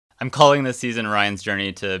I'm calling this season Ryan's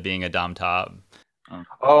journey to being a dom top. Um,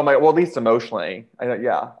 Oh my, well, at least emotionally.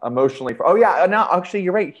 Yeah, emotionally. Oh yeah, no, actually,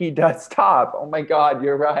 you're right. He does stop. Oh my God,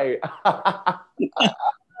 you're right. it's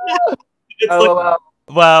like, LOL.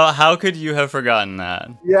 wow, how could you have forgotten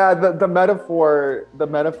that? Yeah, the metaphor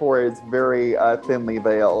is very thinly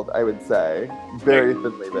veiled, I would say. Very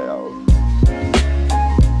thinly veiled.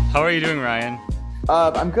 How are you doing, Ryan?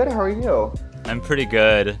 I'm good. How are you? I'm pretty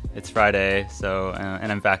good. It's Friday, so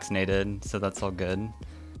and I'm vaccinated, so that's all good.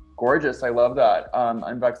 Gorgeous. I love that.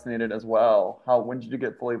 I'm vaccinated as well. When did you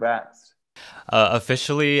get fully vaxxed?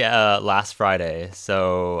 Officially last Friday,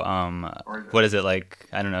 so what is Gorgeous. it like?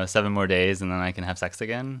 I don't know, 7 more days, and then I can have sex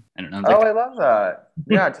again. I don't know. Oh, I love that.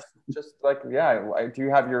 Yeah, just like yeah. Do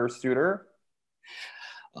you have your suitor?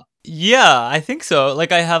 Yeah, I think so.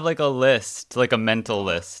 Like I have like a list, like a mental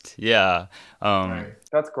list. Yeah. Right.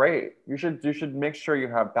 That's great. You should make sure you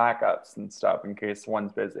have backups and stuff in case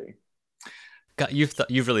one's busy. God,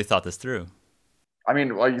 you've really thought this through. I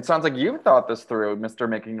mean, well, it sounds like you thought this through, Mr.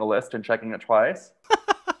 Making a list and checking it twice.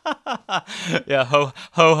 Yeah, ho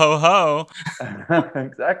ho ho ho.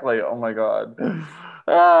 Exactly. Oh my God.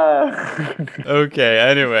 Ah. Okay.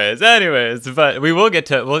 Anyways, but we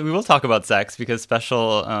will talk about sex because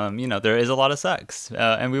special. There is a lot of sex,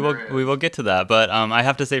 and we There will is. get to that. But I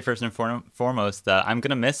have to say first and foremost that I'm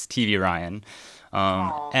gonna miss TV Ryan,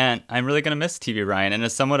 Aw. and I'm really gonna miss TV Ryan. And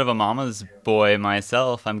as somewhat of a mama's boy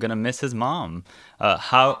myself, I'm gonna miss his mom.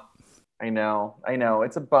 How I know. I know.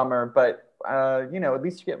 It's a bummer, but at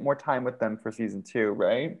least you get more time with them for season two,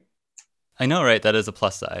 right? I know, right? That is a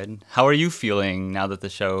plus side. How are you feeling now that the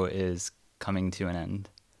show is coming to an end?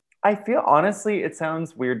 I feel honestly, it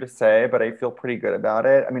sounds weird to say, but I feel pretty good about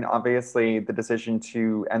it. I mean, obviously, the decision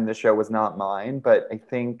to end the show was not mine, but I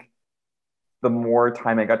think the more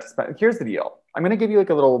time I got to spend, here's the deal. I'm going to give you like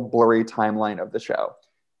a little blurry timeline of the show.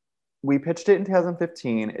 We pitched it in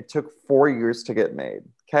 2015. It took 4 years to get made.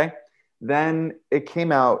 Okay. Then it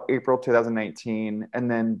came out April 2019. And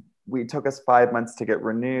then we took us 5 months to get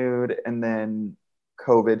renewed. And then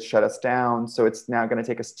COVID shut us down. So it's now going to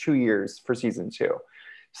take us 2 years for season two.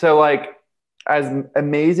 So, like, as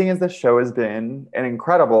amazing as the show has been and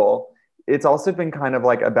incredible, it's also been kind of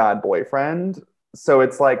like a bad boyfriend. So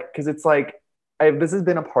it's like, because it's like, this has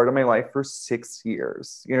been a part of my life for 6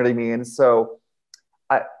 years. You know what I mean? So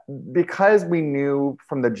I, because we knew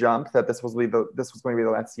from the jump that this was going to be the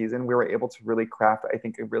last season, we were able to really craft, I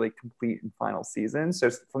think, a really complete and final season. So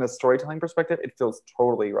from the storytelling perspective, it feels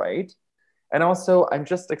totally right. And also, I'm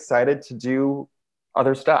just excited to do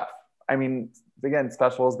other stuff. I mean, again,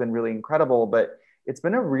 Special has been really incredible, but it's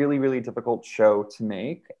been a really, really difficult show to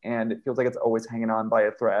make, and it feels like it's always hanging on by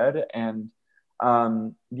a thread. And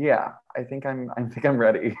yeah, I think I'm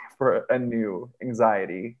ready for a new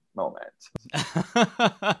anxiety moment.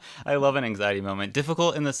 I love an anxiety moment.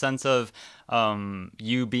 Difficult in the sense of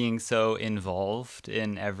you being so involved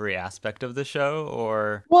in every aspect of the show,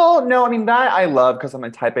 or Well, no, I mean that I love because I'm a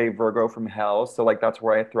type A Virgo from hell, so like that's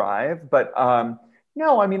where I thrive. But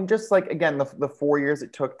no, I mean just like again the 4 years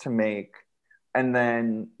it took to make, and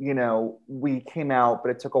then we came out, but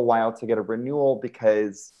it took a while to get a renewal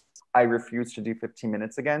because I refused to do 15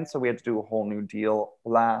 minutes again, so we had to do a whole new deal.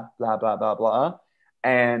 Blah blah blah blah blah,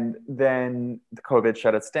 and then the COVID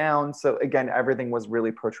shut us down. So again, everything was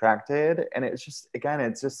really protracted, and it's just again,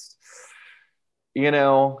 it's just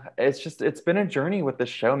it's been a journey with the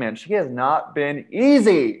show, man. She has not been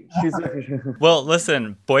easy. She's well,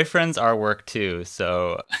 listen, boyfriends are work too,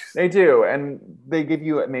 so they do, and they give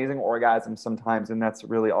you amazing orgasms sometimes, and that's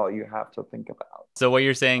really all you have to think about. so what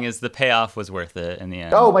you're saying is the payoff was worth it in the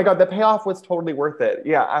Oh end. my God, the payoff was totally worth it.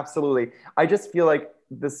 Yeah, absolutely. I just feel like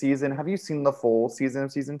the season, have you seen the full season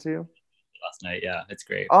of season two? Last night, yeah, it's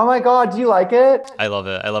great. Oh my God, do you like it? I love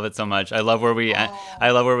it. I love it so much. I love where we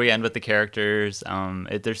end with the characters.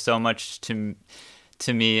 There's so much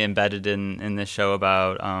to me embedded in this show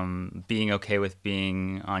about being okay with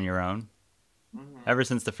being on your own. Ever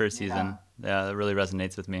since the first Yeah. season, yeah, it really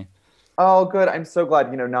resonates with me. Oh, good. I'm so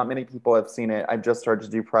glad. Not many people have seen it. I've just started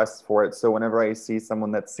to do press for it. So whenever I see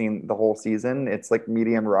someone that's seen the whole season, it's like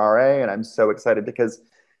medium rare. And I'm so excited because,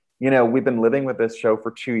 we've been living with this show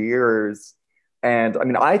for 2 years. And I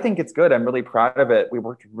mean, I think it's good. I'm really proud of it. We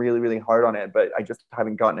worked really, really hard on it, but I just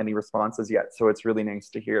haven't gotten any responses yet. So it's really nice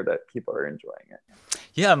to hear that people are enjoying it.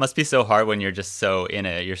 Yeah, it must be so hard when you're just so in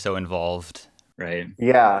it. You're so involved, right?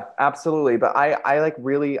 Yeah, absolutely. But I like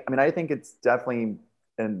really, I mean, I think it's definitely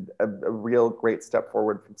a real great step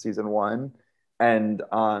forward from season one. And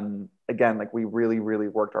again, like we really, really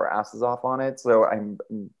worked our asses off on it. So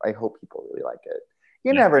I hope people really like it.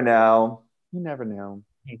 You Yeah. never know. You never know.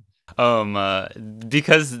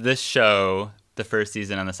 Because this show, the first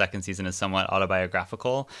season and the second season, is somewhat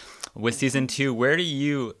autobiographical. With season two, where do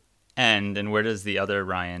you end and where does the other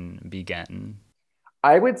Ryan begin?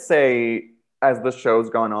 I would say as the show's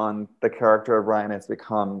gone on, the character of Ryan has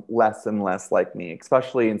become less and less like me,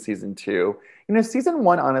 especially in season two. You know, season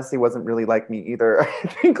one honestly wasn't really like me either. I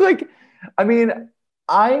think I mean,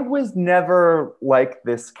 I was never like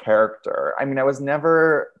this character. I mean, I was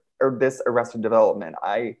never this Arrested Development.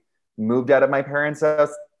 I moved out of my parents'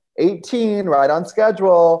 house 18, right on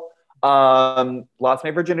schedule. Lost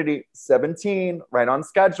my virginity 17, right on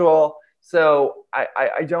schedule. So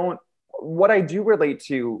I don't what I do relate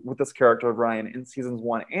to with this character of Ryan in seasons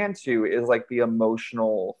one and two is like the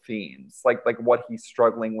emotional themes, like what he's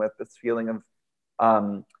struggling with, this feeling of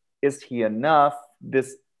is he enough?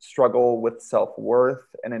 This struggle with self-worth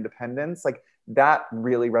and independence, like that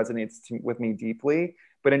really resonates with me deeply.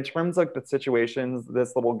 But in terms of the situations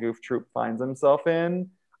this little goof troop finds himself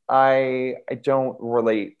in, I don't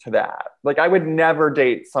relate to that. Like I would never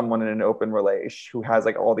date someone in an open relation who has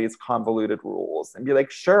like all these convoluted rules and be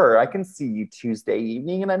like, sure, I can see you Tuesday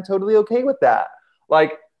evening and I'm totally okay with that.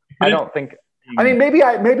 Like I don't think I mean maybe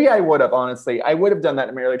I would have honestly. I would have done that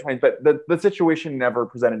in my early 20s, but the situation never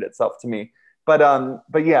presented itself to me. But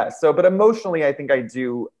yeah, but emotionally I think I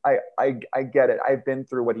do I get it. I've been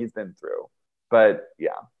through what he's been through. But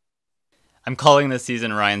yeah. I'm calling this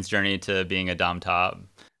season Ryan's journey to being a dom top.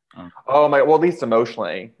 Oh my! Well, at least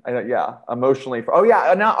emotionally, yeah, emotionally. Oh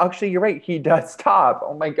yeah, no, actually, you're right. He does stop.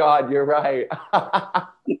 Oh my God, you're right.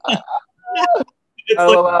 It's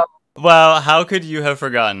like, wow, how could you have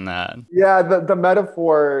forgotten that? Yeah, the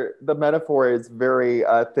metaphor is very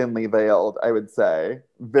thinly veiled. I would say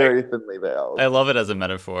very thinly veiled. I love it as a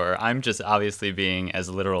metaphor. I'm just obviously being as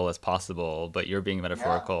literal as possible, but you're being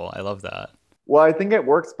metaphorical. Yeah. I love that. Well, I think it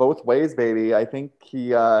works both ways, baby. I think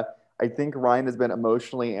Ryan has been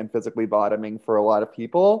emotionally and physically bottoming for a lot of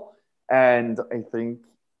people. And I think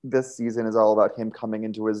this season is all about him coming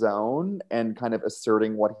into his own and kind of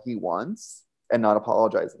asserting what he wants and not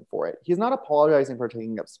apologizing for it. He's not apologizing for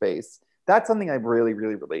taking up space. That's something I really,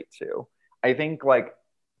 really relate to. I think like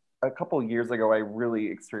a couple years ago, I really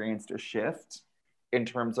experienced a shift in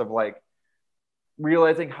terms of like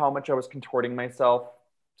realizing how much I was contorting myself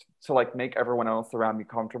to like make everyone else around me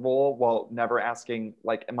comfortable while never asking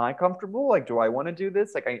like, am I comfortable? Like, do I want to do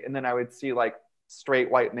this? And then I would see like straight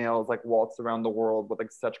white males like waltz around the world with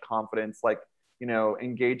like such confidence, like, you know,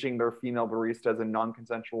 engaging their female baristas in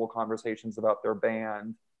non-consensual conversations about their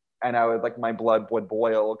band. And I would like, my blood would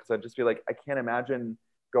boil because I'd just be like, I can't imagine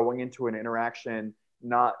going into an interaction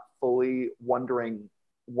not fully wondering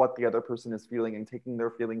what the other person is feeling and taking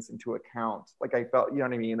their feelings into account. Like I felt, you know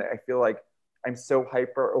what I mean? I feel like I'm so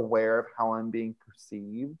hyper aware of how I'm being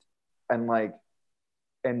perceived and like,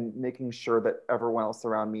 and making sure that everyone else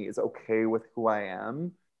around me is okay with who I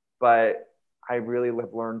am. But I really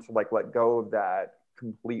have learned to like let go of that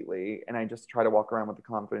completely. And I just try to walk around with the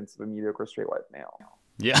confidence of a mediocre straight white male.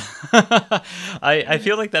 Yeah. I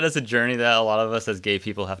feel like that is a journey that a lot of us as gay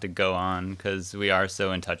people have to go on because we are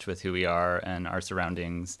so in touch with who we are and our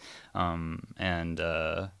surroundings. Yeah,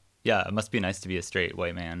 it must be nice to be a straight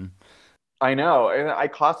white man. I know. And I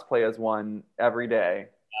cosplay as one every day.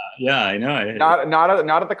 Yeah, I know. Not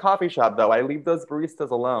at the coffee shop though. I leave those baristas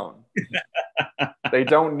alone. They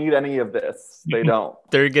don't need any of this. They don't.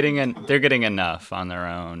 They're getting enough on their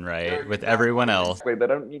own, right? With everyone else. Wait, they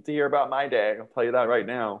don't need to hear about my day. I'll tell you that right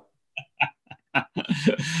now.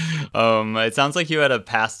 It sounds like you had a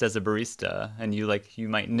past as a barista, and you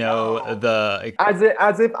might know the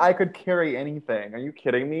as if I could carry anything. Are you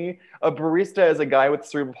kidding me? A barista is a guy with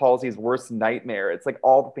cerebral palsy's worst nightmare. It's like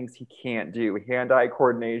all the things he can't do: hand-eye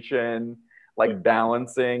coordination, like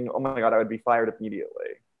balancing. Oh my God, I would be fired immediately.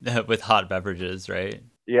 With hot beverages, right?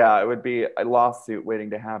 Yeah, it would be a lawsuit waiting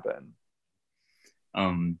to happen.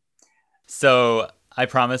 So I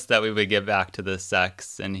promised that we would get back to the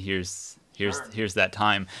sex, and here's that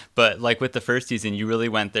time. But like with the first season, you really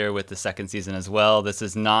went there with the second season as well. This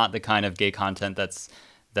is not the kind of gay content that's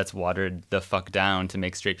watered the fuck down to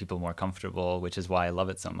make straight people more comfortable, which is why I love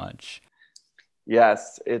it so much.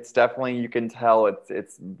 Yes, it's definitely, you can tell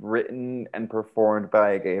it's written and performed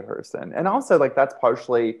by a gay person. And also like that's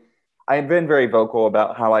partially, I've been very vocal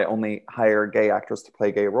about how I only hire gay actors to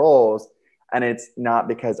play gay roles. And it's not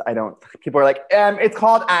because I don't, people are like, it's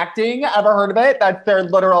called acting. Ever heard of it? That's their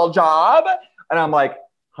literal job. And I'm like,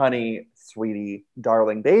 honey, sweetie,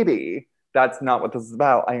 darling baby, that's not what this is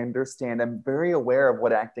about. I understand. I'm very aware of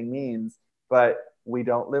what acting means, but we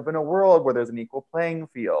don't live in a world where there's an equal playing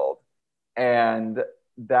field. And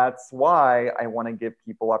that's why I want to give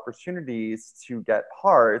people opportunities to get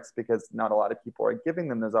parts, because not a lot of people are giving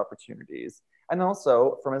them those opportunities. And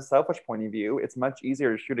also, from a selfish point of view, it's much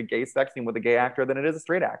easier to shoot a gay sex scene with a gay actor than it is a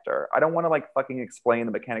straight actor. I don't want to like fucking explain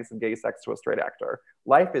the mechanics of gay sex to a straight actor.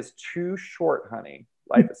 Life is too short, honey.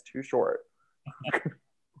 Life is too short.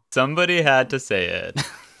 Somebody had to say it.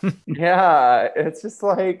 Yeah, it's just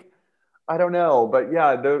like, I don't know, but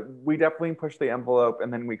yeah, we definitely push the envelope,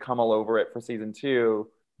 and then we come all over it for season two,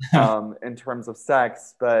 in terms of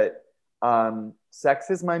sex. But sex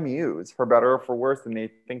is my muse, for better or for worse. And they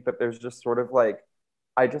think that there's just sort of like,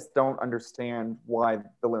 I just don't understand why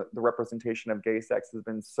the representation of gay sex has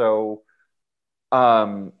been so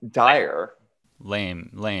dire.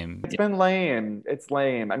 Lame. It's been lame. It's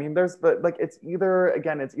lame. I mean, but like, it's either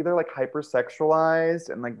like hypersexualized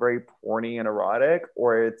and like very porny and erotic,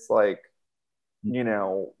 or it's like,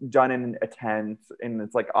 done in a tent and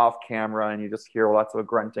it's like off camera and you just hear lots of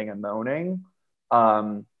grunting and moaning.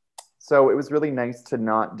 So it was really nice to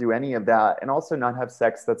not do any of that, and also not have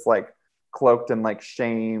sex that's like cloaked in like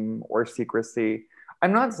shame or secrecy.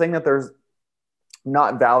 I'm not saying that there's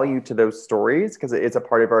not value to those stories, because it is a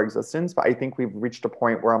part of our existence, but I think we've reached a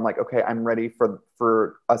point where I'm like, okay, I'm ready for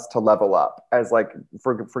us to level up as like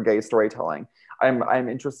for gay storytelling. I'm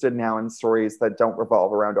interested now in stories that don't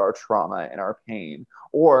revolve around our trauma and our pain,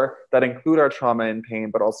 or that include our trauma and pain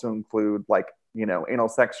but also include like, anal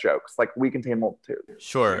sex jokes. Like, we contain multitude.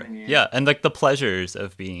 Sure. Yeah, and like the pleasures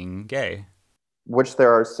of being gay. Which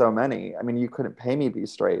there are so many. I mean, you couldn't pay me to be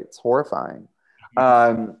straight. It's horrifying.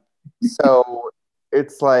 So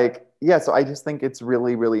it's like, yeah, so I just think it's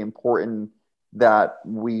really, really important that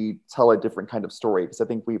we tell a different kind of story, because I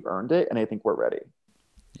think we've earned it and I think we're ready.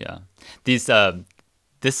 Yeah.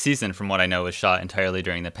 This season, from what I know, was shot entirely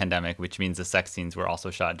during the pandemic, which means the sex scenes were also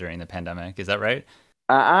shot during the pandemic. Is that right?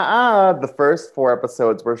 The first 4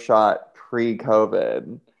 episodes were shot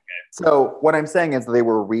pre-COVID. So what I'm saying is they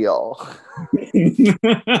were real. And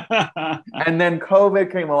then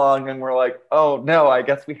COVID came along and we're like, oh no, I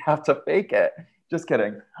guess we have to fake it. Just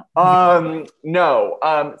kidding. No.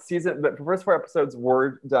 The first 4 episodes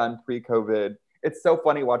were done pre-COVID. It's so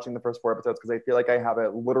funny watching the first 4 episodes, because I feel like I have a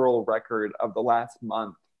literal record of the last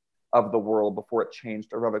month of the world before it changed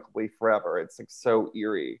irrevocably forever. It's like so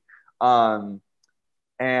eerie. So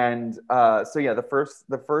yeah,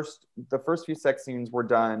 the first few sex scenes were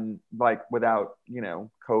done like without,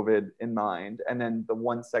 COVID in mind. And then the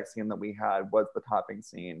one sex scene that we had was the topping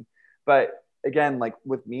scene. But again, like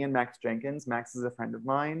with me and Max Jenkins, Max is a friend of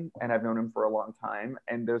mine and I've known him for a long time.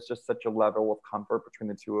 And there's just such a level of comfort between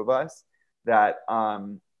the two of us that,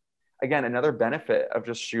 again, another benefit of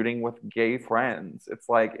just shooting with gay friends. It's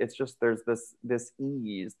like, there's this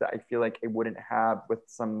ease that I feel like I wouldn't have with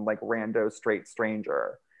some like rando straight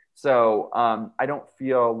stranger. So I don't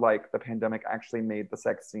feel like the pandemic actually made the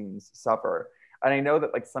sex scenes suffer. And I know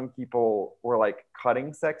that like some people were like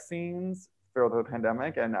cutting sex scenes for the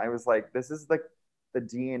pandemic, and I was like, this is like the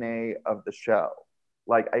DNA of the show.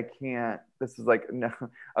 Like, I can't, this is like, no.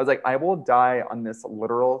 I was like, I will die on this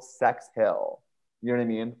literal sex hill. You know what I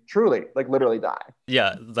mean? Truly, like literally die.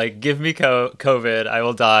 Yeah, like give me COVID, I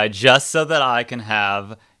will die just so that I can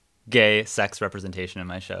have gay sex representation in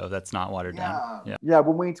my show that's not watered down. Yeah.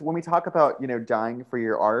 When we talk about, dying for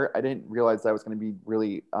your art, I didn't realize I was going to be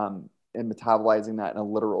really and metabolizing that in a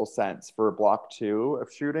literal sense for block 2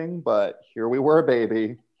 of shooting, but here we were,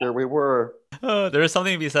 baby. Here we were. There is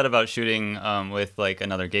something to be said about shooting with like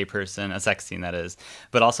another gay person, a sex scene that is,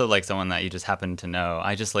 but also like someone that you just happen to know.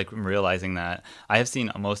 I just like realizing that I have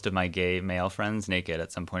seen most of my gay male friends naked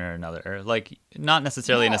at some point or another, like not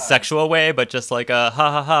necessarily in a sexual way, but just like a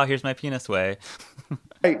ha ha ha, here's my penis way.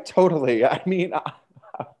 Right, totally. I mean,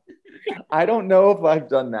 I don't know if I've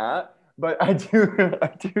done that, but I do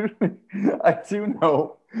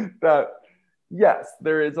know that yes,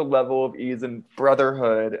 there is a level of ease and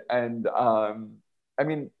brotherhood, and I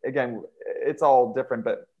mean, again, it's all different,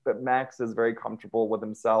 but Max is very comfortable with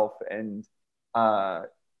himself, and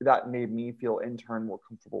that made me feel in turn more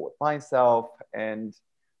comfortable with myself, and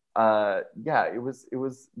yeah, it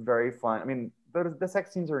was very fun. I mean, the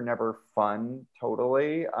sex scenes are never fun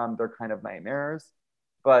totally. They're kind of nightmares,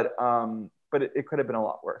 but it could have been a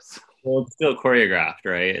lot worse. Well, it's still choreographed,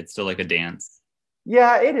 right? It's still like a dance.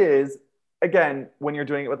 Yeah, it is. Again, when you're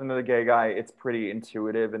doing it with another gay guy, it's pretty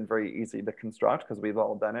intuitive and very easy to construct, because we've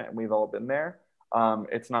all done it and we've all been there.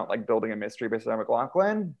 It's not like building a mystery based on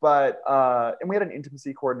McLaughlin, but and we had an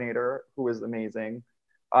intimacy coordinator who was amazing.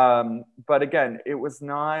 But again, it was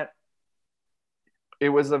not.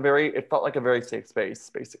 It felt like a very safe space,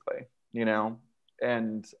 basically,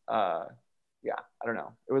 and yeah, I don't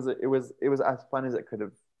know. It was as fun as it could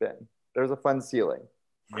have been. There was a fun ceiling.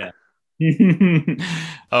 Yeah.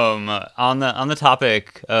 On the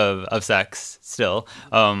topic of sex still,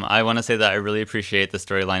 I want to say that I really appreciate the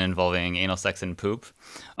storyline involving anal sex and poop.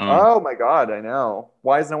 Oh my God, I know.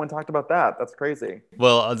 Why has no one talked about that? That's crazy.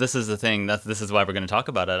 Well, this is the thing. This is why we're going to talk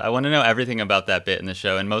about it. I want to know everything about that bit in the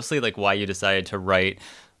show, and mostly like why you decided to write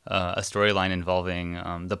a storyline involving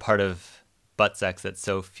the part of butt sex that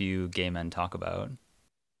so few gay men talk about.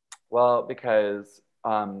 Well, because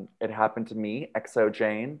it happened to me, XO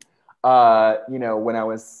Jane. You know, when I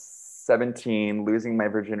was 17, losing my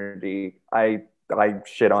virginity, I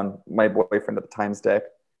shit on my boyfriend at the time's dick.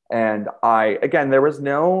 And I, again, there was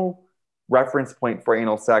no reference point for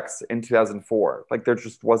anal sex in 2004. Like there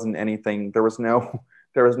just wasn't anything. There was no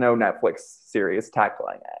Netflix series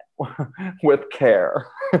tackling it with care.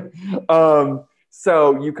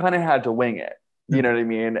 So you kind of had to wing it. You know what I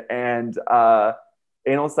mean? And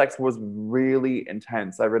anal sex was really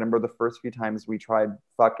intense. I remember the first few times we tried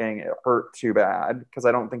fucking, it hurt too bad because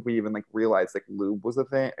I don't think we even like realized like lube was a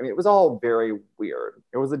thing. I mean, it was all very weird.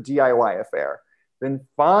 It was a DIY affair. Then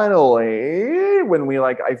finally, when we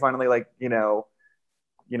like, I finally like,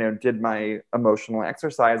 did my emotional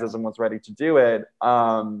exercises and was ready to do it.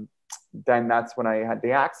 Then that's when I had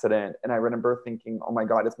the accident. And I remember thinking, oh my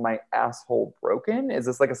God, is my asshole broken? Is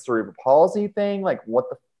this like a cerebral palsy thing? Like, what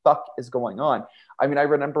the fuck is going on? I mean, I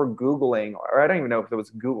remember Googling, or I don't even know if it was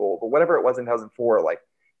Google, but whatever it was in 2004, like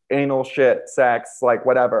anal shit, sex, like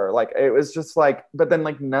whatever. Like it was just like, but then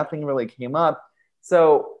like nothing really came up.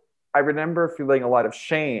 So I remember feeling a lot of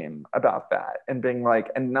shame about that and being like,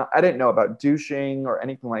 and not, I didn't know about douching or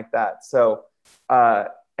anything like that. So I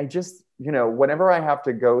just, whenever I have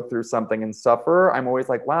to go through something and suffer, I'm always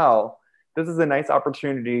like, wow, this is a nice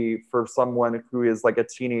opportunity for someone who is like a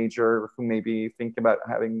teenager who may be thinking about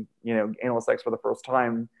having, anal sex for the first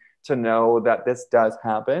time to know that this does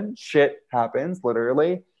happen. Shit happens,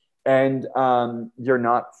 literally. And you're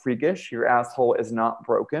not freakish. Your asshole is not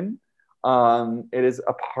broken. It is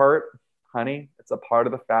a part, honey, it's a part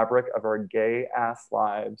of the fabric of our gay ass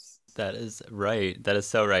lives. That is right. That is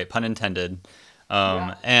so right. Pun intended.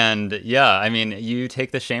 Yeah. And yeah, I mean, you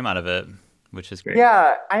take the shame out of it, which is great.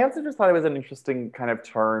 Yeah, I also just thought it was an interesting kind of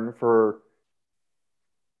turn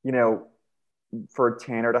you know, for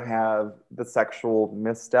Tanner to have the sexual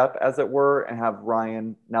misstep, as it were, and have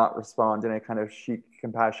Ryan not respond in a kind of chic,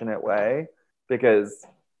 compassionate way, because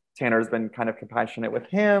Tanner's been kind of compassionate with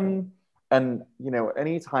him. And,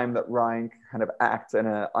 any time that Ryan can kind of act in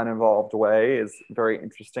an uninvolved way is very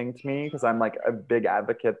interesting to me, because I'm like a big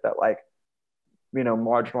advocate that like,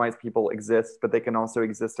 marginalized people exist, but they can also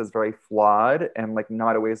exist as very flawed and like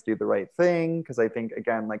not always do the right thing. Because I think,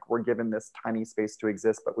 again, like we're given this tiny space to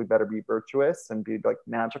exist, but we better be virtuous and be like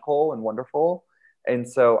magical and wonderful. And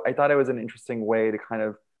so I thought it was an interesting way to kind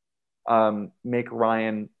of make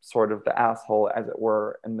Ryan sort of the asshole, as it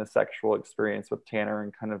were, in the sexual experience with Tanner.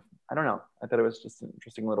 And kind of, I don't know, I thought it was just an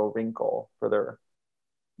interesting little wrinkle for their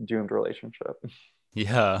doomed relationship.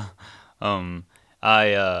 Yeah. Um,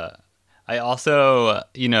 I also,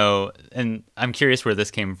 and I'm curious where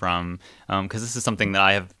this came from, because this is something that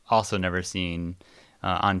I have also never seen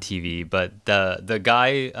on TV. But the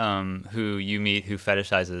guy who you meet who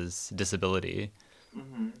fetishizes disability,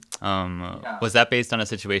 was that based on a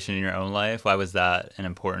situation in your own life? Why was that an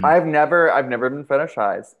important? I've never been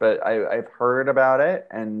fetishized, but I've heard about it,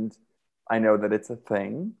 and I know that it's a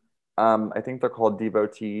thing. I think they're called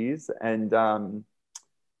devotees, and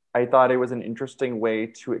I thought it was an interesting way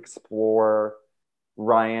to explore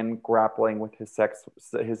Ryan grappling with his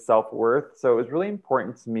his self-worth. So it was really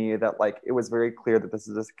important to me that like it was very clear that this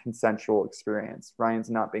is a consensual experience. Ryan's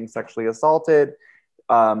not being sexually assaulted.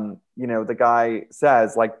 The guy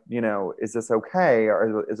says like, is this okay,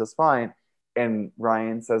 or is this fine? And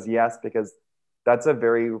Ryan says yes, because that's a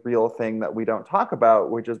very real thing that we don't talk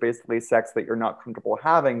about, which is basically sex that you're not comfortable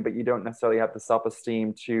having, but you don't necessarily have the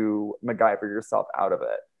self-esteem to MacGyver yourself out of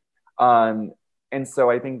it. And so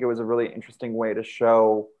I think it was a really interesting way to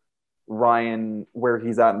show Ryan where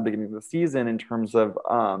he's at in the beginning of the season in terms of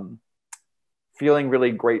feeling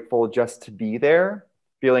really grateful just to be there,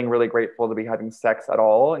 feeling really grateful to be having sex at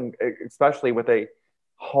all, and especially with a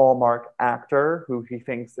hallmark actor who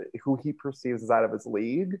he perceives as out of his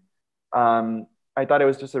league. I thought it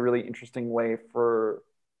was just a really interesting way for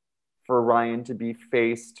Ryan to be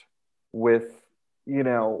faced with,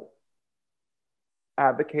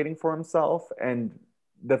 advocating for himself and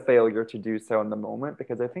the failure to do so in the moment,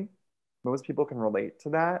 because I think most people can relate to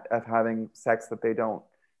that, of having sex that they don't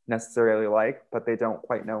necessarily like, but they don't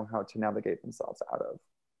quite know how to navigate themselves out of.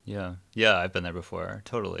 Yeah, I've been there before,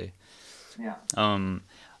 totally. Yeah.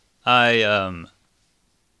 I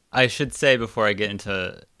I should say before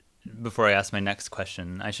I ask my next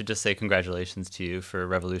question, I should just say congratulations to you for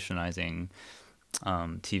revolutionizing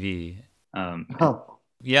TV. Oh.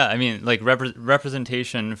 Yeah, I mean, like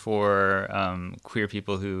representation for queer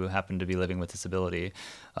people who happen to be living with disability.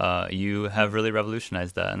 You have really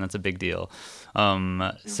revolutionized that, and that's a big deal.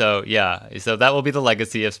 So yeah, so that will be the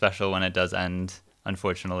legacy of Special when it does end,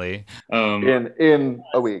 unfortunately. In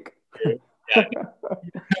a week.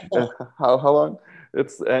 Yeah. How long?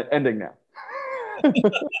 It's ending now.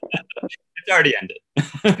 It's already ended.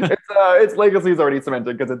 Its legacy is already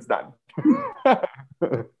cemented because it's done.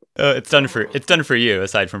 It's done for you,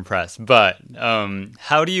 aside from press. But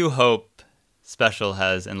how do you hope Special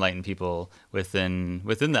has enlightened people within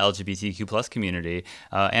the LGBTQ plus community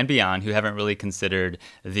and beyond who haven't really considered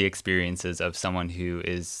the experiences of someone who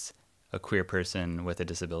is a queer person with a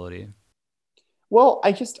disability? Well,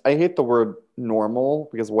 I hate the word normal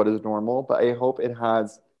because what is normal? But I hope it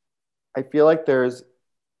has. I feel like there's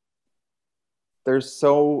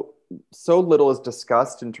so little is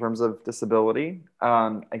discussed in terms of disability.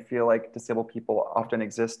 I feel like disabled people often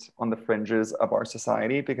exist on the fringes of our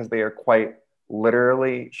society because they are quite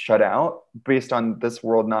literally shut out based on this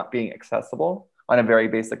world not being accessible on a very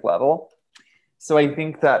basic level. So I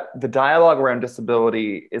think that the dialogue around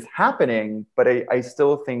disability is happening, but I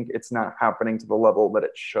still think it's not happening to the level that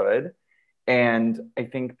it should. And I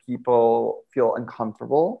think people feel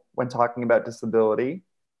uncomfortable when talking about disability.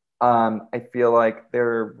 I feel like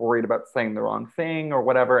they're worried about saying the wrong thing or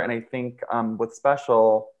whatever. And I think with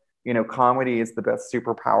Special, comedy is the best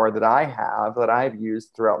superpower that I have, that I've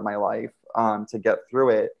used throughout my life to get through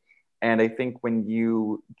it. And I think when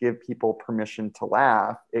you give people permission to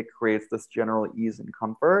laugh, it creates this general ease and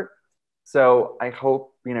comfort. So I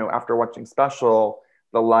hope, after watching Special,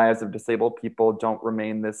 the lives of disabled people don't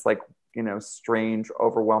remain this strange,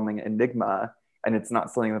 overwhelming enigma. And it's not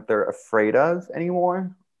something that they're afraid of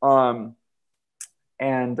anymore. And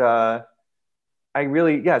I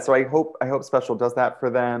really, yeah, so I hope Special does that for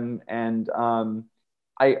them. And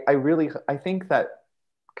I think that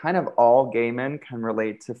kind of all gay men can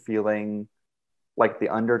relate to feeling like the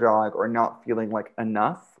underdog or not feeling like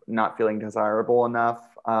enough, not feeling desirable enough.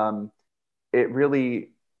 It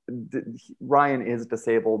really, Ryan is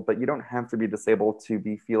disabled, but you don't have to be disabled to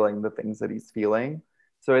be feeling the things that he's feeling.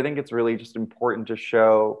 So I think it's really just important to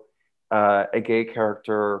show a gay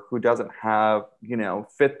character who doesn't have,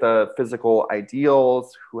 fit the physical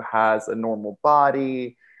ideals, who has a normal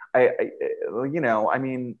body. I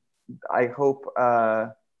mean, I hope,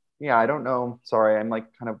 yeah, I don't know. Sorry, I'm like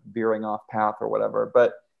kind of veering off path or whatever,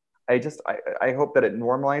 but I hope that it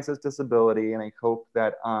normalizes disability, and I hope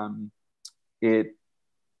that it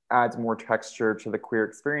adds more texture to the queer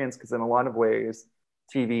experience, because in a lot of ways,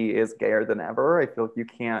 TV is gayer than ever. I feel like you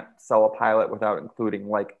can't sell a pilot without including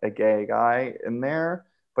like a gay guy in there.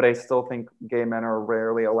 But I still think gay men are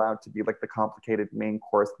rarely allowed to be like the complicated main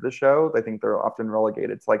course of the show. I think they're often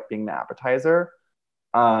relegated to like being the appetizer.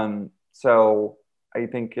 So I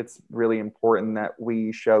think it's really important that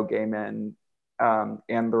we show gay men and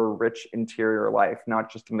their rich interior life,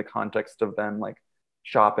 not just in the context of them like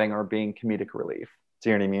shopping or being comedic relief. Do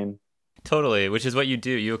you know what I mean? Totally, which is what you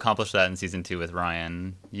do. You accomplish that in season 2 with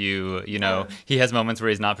Ryan. You know, he has moments where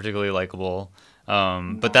he's not particularly likable,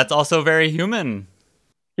 but that's also very human.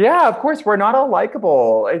 Yeah, of course, we're not all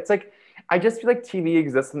likable. It's like, I just feel like TV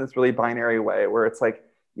exists in this really binary way where it's like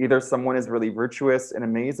either someone is really virtuous and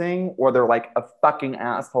amazing, or they're like a fucking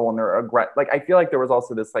asshole and they're like, I feel like there was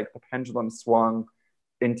also this like the pendulum swung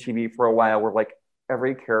in TV for a while where like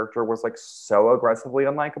every character was like so aggressively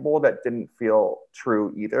unlikable that didn't feel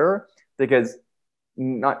true either, because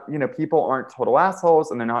not, people aren't total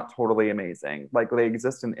assholes and they're not totally amazing. Like they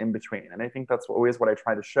exist in between. And I think that's always what I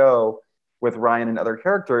try to show with Ryan and other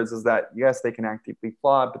characters, is that yes, they can act deeply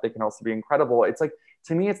flawed, but they can also be incredible. It's like,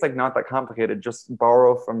 to me, it's like not that complicated. Just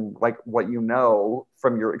borrow from like what you know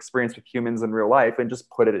from your experience with humans in real life and just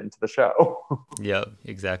put it into the show. Yep,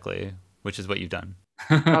 exactly. Which is what you've done.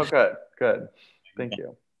 Oh, good. Thank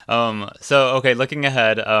you. So okay, looking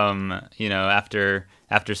ahead, after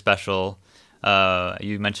Special,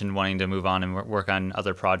 you mentioned wanting to move on and work on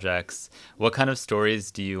other projects. What kind of stories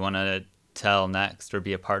do you want to tell next or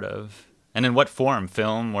be a part of? And in what form?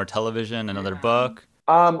 Film or television? Another book?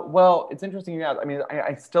 Well, it's interesting you ask. I mean,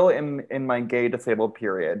 I still am in my gay disabled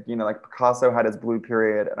period. Like Picasso had his blue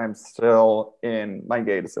period, and I'm still in my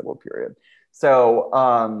gay disabled period. So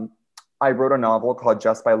I wrote a novel called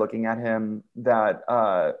Just by Looking at Him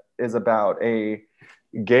that is about a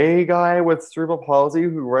gay guy with cerebral palsy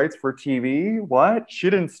who writes for TV. What? She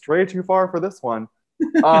didn't stray too far for this one.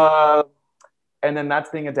 And then that's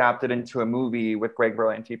being adapted into a movie with Greg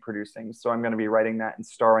Berlanti producing. So I'm going to be writing that and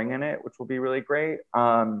starring in it, which will be really great.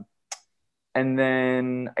 And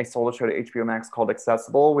then I sold a show to HBO Max called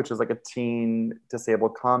Accessible, which is like a teen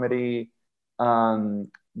disabled comedy,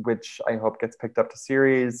 which I hope gets picked up to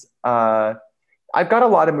series. I've got a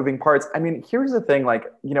lot of moving parts. I mean, here's the thing, like,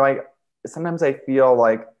 you know, sometimes I feel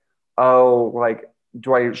like, oh, like,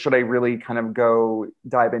 should I really kind of go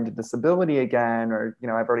dive into disability again? Or, you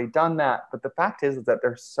know, I've already done that. But the fact is that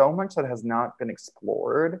there's so much that has not been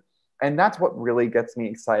explored. And that's what really gets me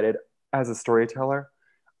excited as a storyteller,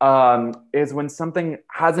 is when something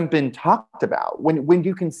hasn't been talked about. When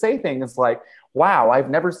you can say things like, wow, I've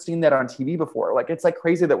never seen that on TV before. Like, it's like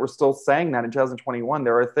crazy that we're still saying that in 2021.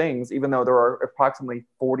 There are things, even though there are approximately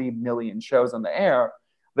 40 million shows on the air,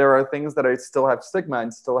 there are things that still have stigma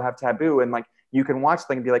and still have taboo. And like, you can watch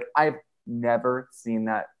things and be like, I've never seen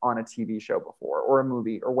that on a TV show before, or a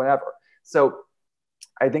movie, or whatever. So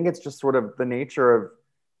I think it's just sort of the nature of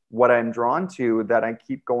what I'm drawn to, that I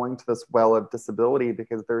keep going to this well of disability,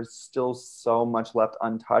 because there's still so much left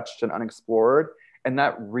untouched and unexplored. And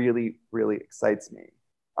that really, really excites me.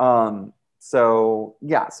 So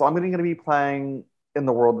yeah, so I'm going to be playing in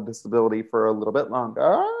the world of disability for a little bit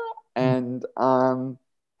longer, and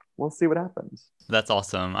we'll see what happens. That's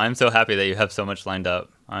awesome. I'm so happy that you have so much lined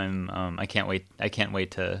up. I can't wait. I can't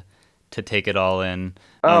wait to take it all in.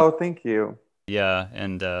 Oh, thank you. Yeah,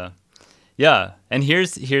 and and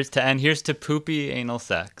here's to poopy anal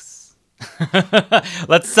sex.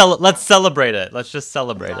 Let's celebrate it. Let's just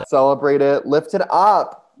celebrate it. Celebrate it. Lift it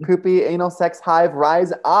up. Poopy anal sex hive,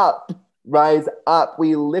 rise up. Rise up.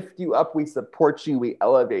 We lift you up. We support you. We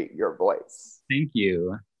elevate your voice. Thank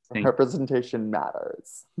you. Representation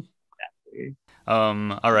matters. Exactly.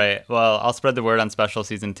 All right. Well, I'll spread the word on special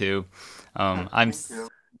season 2.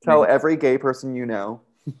 Tell every gay person you know.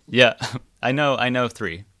 Yeah, I know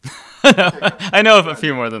 3. I know of a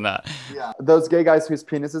few more than that. Yeah, those gay guys whose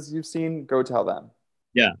penises you've seen, go tell them.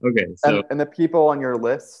 Yeah. Okay. So and the people on your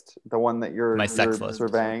list, the one that you're sex list,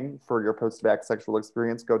 surveying for your post-vax sexual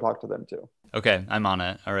experience, go talk to them too. Okay, I'm on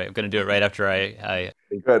it. All right, I'm gonna do it right after I.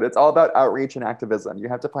 Good. It's all about outreach and activism. You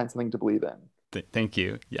have to find something to believe in. Thank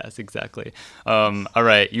you. Yes, exactly. All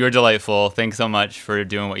right, you were delightful. Thanks so much for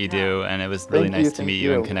doing what you do, and it was really nice to meet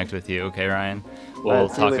you and connect with you. Okay, Ryan. We'll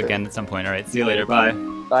talk again at some point. All right. See you later. Bye.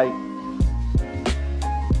 Bye.